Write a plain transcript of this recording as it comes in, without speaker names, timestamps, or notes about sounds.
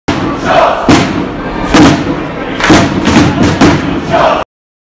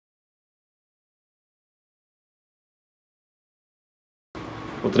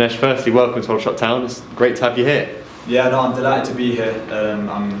Well, Dinesh, firstly, welcome to Aldershot Town. It's great to have you here. Yeah, no, I'm delighted to be here.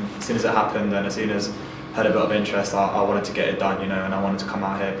 As soon as it happened and as soon as I had a bit of interest, I wanted to get it done, and I wanted to come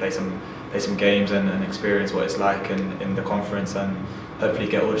out here, play some games and experience what it's like in the conference and hopefully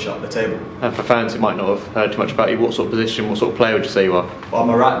get Aldershot up the table. And for fans who might not have heard too much about you, what sort of position, what sort of player would you say you are? Well, I'm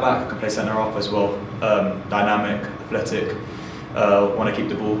a right back, I can play centre half as well. Dynamic, athletic, want to keep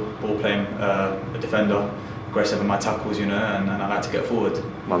the ball playing, a defender, aggressive in my tackles, and I like to get forward.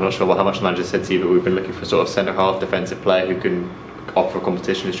 Well, I'm not sure how much the manager said to you, but we've been looking for sort of centre half defensive player who can offer a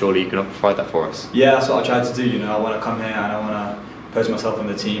competition, and surely you can provide that for us. Yeah, that's what I tried to do. I want to come here and I want to pose myself on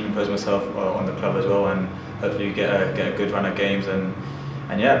the team and pose myself on the club as well, and hopefully get a good run of games and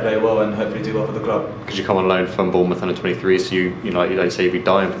yeah, play well and hopefully do well for the club. Because you come on loan from Bournemouth under 23, so you like you say, you'd be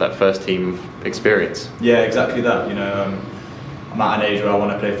dying for that first team experience. Yeah, exactly that. I'm at an age where I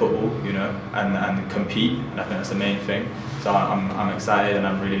want to play football, and compete, and I think that's the main thing. So I'm excited and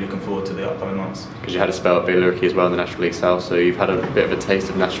I'm really looking forward to the upcoming months. Because you had a spell at Billericay as well in the National League South, so you've had a bit of a taste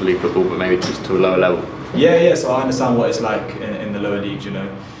of National League football, but maybe just to a lower level. Yeah. So I understand what it's like in the lower leagues,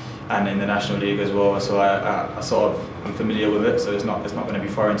 and in the National League as well. So I'm familiar with it. So it's not going to be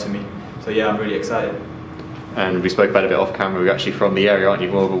foreign to me. So yeah, I'm really excited. And we spoke about it a bit off camera. You're actually from the area, aren't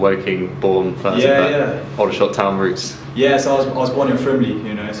you? More of a Woking born person. Yeah. Aldershot Town roots. Yeah, so I was born in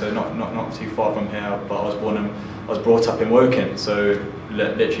Frimley, so not too far from here. But I was brought up in Woking, so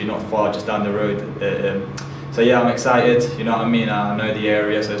literally not far, just down the road. So yeah, I'm excited. You know what I mean? I know the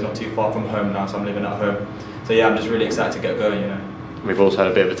area, so it's not too far from home now. So I'm living at home. So yeah, I'm just really excited to get going. We've also had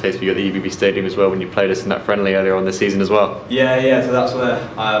a bit of a taste for you at the EBB Stadium as well when you played us in that friendly earlier on this season as well. Yeah. So that's where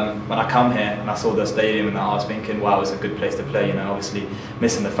when I come here and I saw the stadium and I was thinking, wow, it's a good place to play. Obviously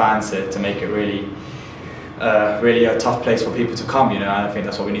missing the fans to make it really a tough place for people to come. And I think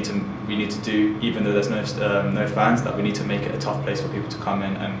that's what we need to do. Even though there's no fans, that we need to make it a tough place for people to come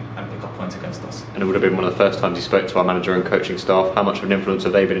in and pick up points against us. And it would have been one of the first times you spoke to our manager and coaching staff. How much of an influence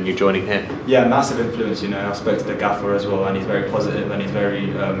have they been in you joining here? Yeah, massive influence. I spoke to the gaffer as well, and he's very positive and he's very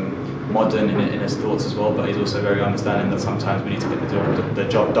modern in his thoughts as well. But he's also very understanding that sometimes we need to get the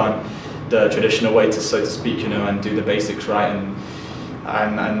job done the traditional way, so to speak, and do the basics right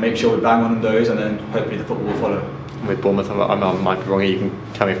and make sure we bang on those, and then hopefully the football will follow. With Bournemouth, I might be wrong here, you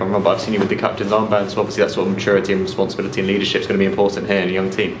can tell me if I'm wrong, but I've seen you with the captain's armband, so obviously that sort of maturity and responsibility and leadership is going to be important here in a young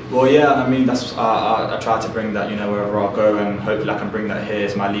team. Well, yeah, I mean, that's I try to bring that, wherever I go, and hopefully I can bring that here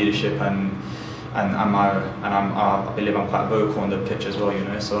as my leadership and I believe I'm quite vocal on the pitch as well,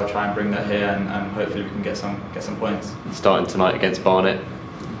 so I try and bring that here and hopefully we can get some points. Starting tonight against Barnet,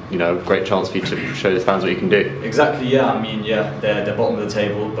 great chance for you to show the fans what you can do. Exactly, yeah. I mean, yeah, they're bottom of the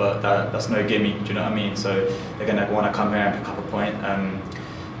table, but that's no gimme. Do you know what I mean? So they're going to want to come here and pick up a point,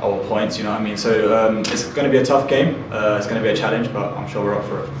 or points. You know what I mean? So it's going to be a tough game. It's going to be a challenge, but I'm sure we're up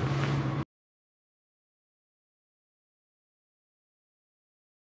for it.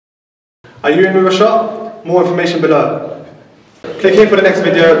 Are you in with a shot? More information below. Click here for the next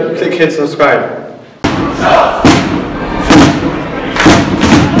video. Click here to subscribe.